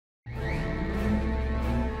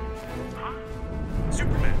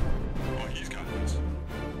Superman. Oh, he's got this.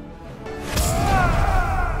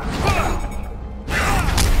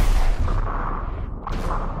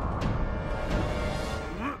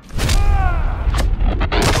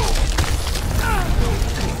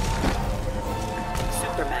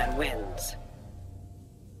 Superman wins.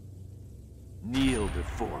 Kneel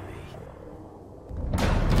before me.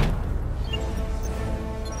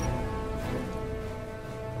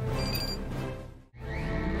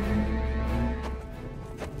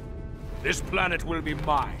 This planet will be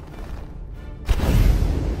mine.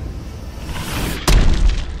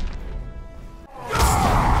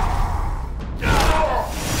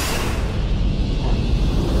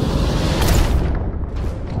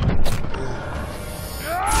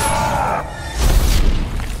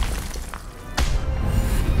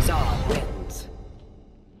 Zor wins.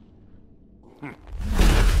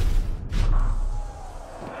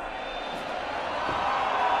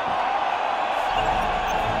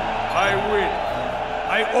 I win.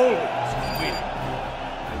 I always win.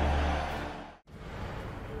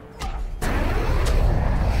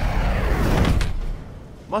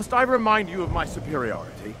 Must I remind you of my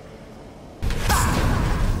superiority?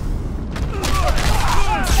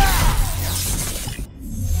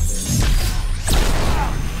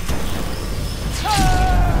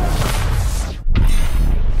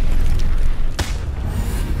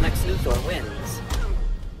 Lex Luthor wins.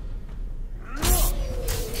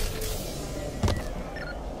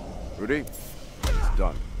 Rudy, it's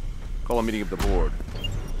done. Call a meeting of the board.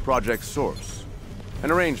 Project Source.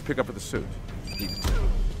 And arrange pickup for the suit.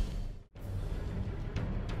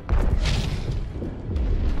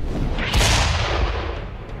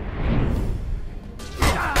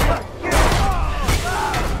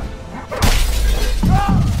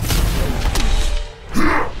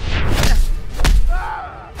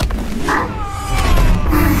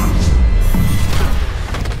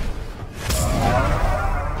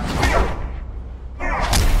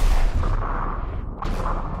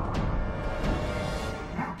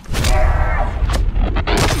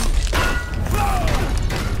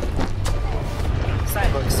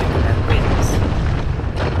 Superman wins.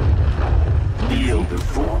 Kneel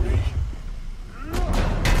before me.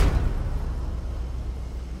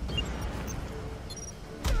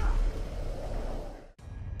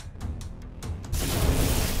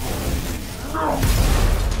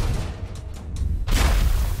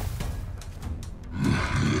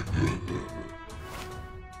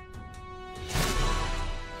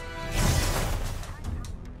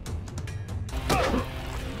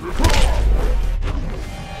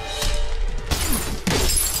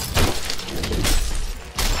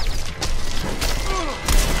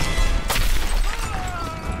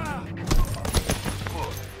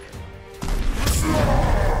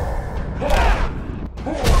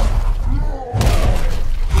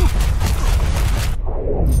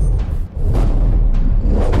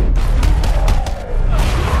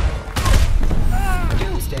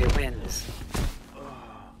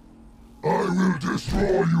 I will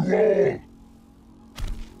destroy you all!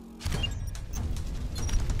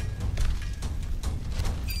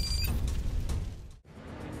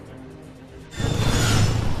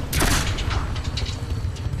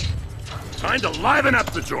 Time to liven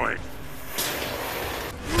up the joint.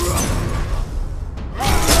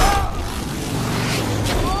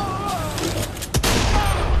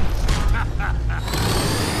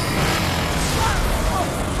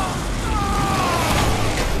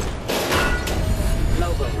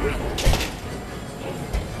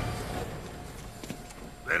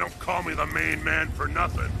 They don't call me the main man for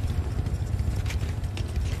nothing.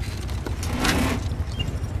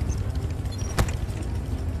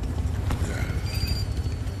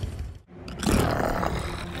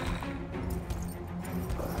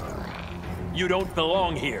 You don't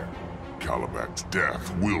belong here. Caliban's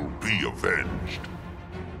death will be avenged.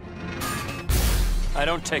 I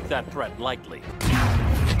don't take that threat lightly.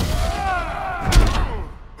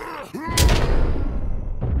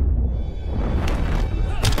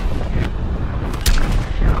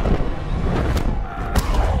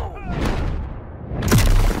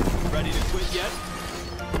 Ready to quit yet?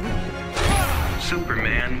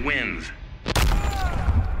 Superman wins.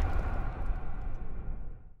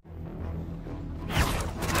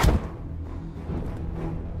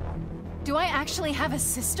 Do I actually have a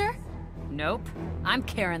sister? Nope. I'm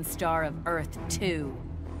Karen Starr of Earth 2.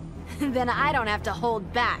 Then I don't have to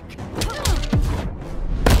hold back.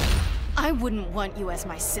 I wouldn't want you as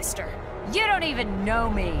my sister. You don't even know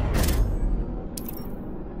me!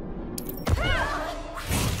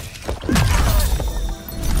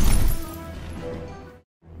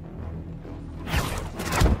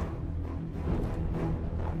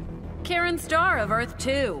 Karen Starr of Earth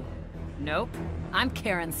 2. Nope, I'm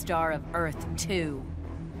Karen Starr of Earth 2.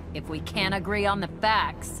 If we can't agree on the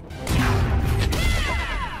facts...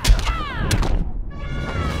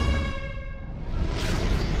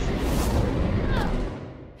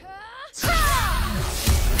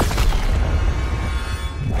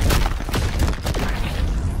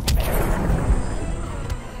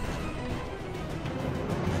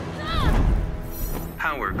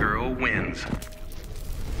 Power Girl wins.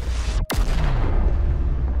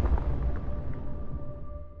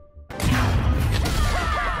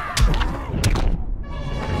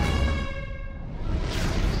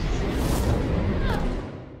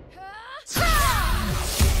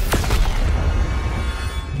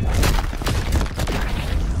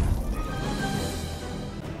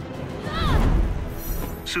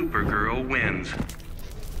 Supergirl wins.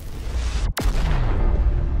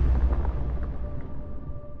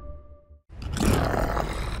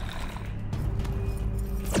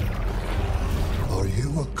 Are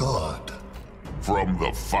you a god? From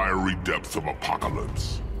the fiery depths of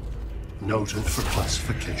Apocalypse. Noted for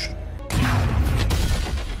classification.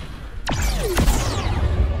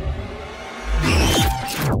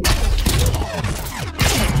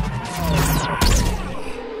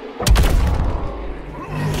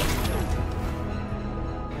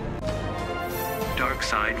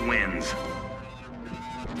 Darkseid wins.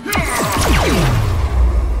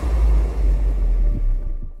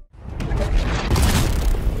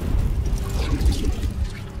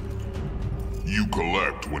 You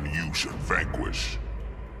collect when you should vanquish.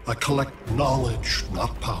 I collect knowledge,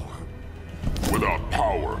 not power. Without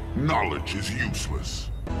power, knowledge is useless.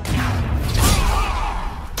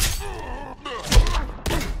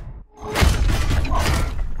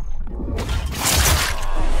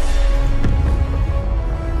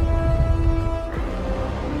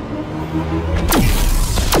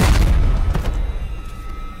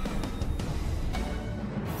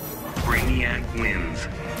 Brainiac wins.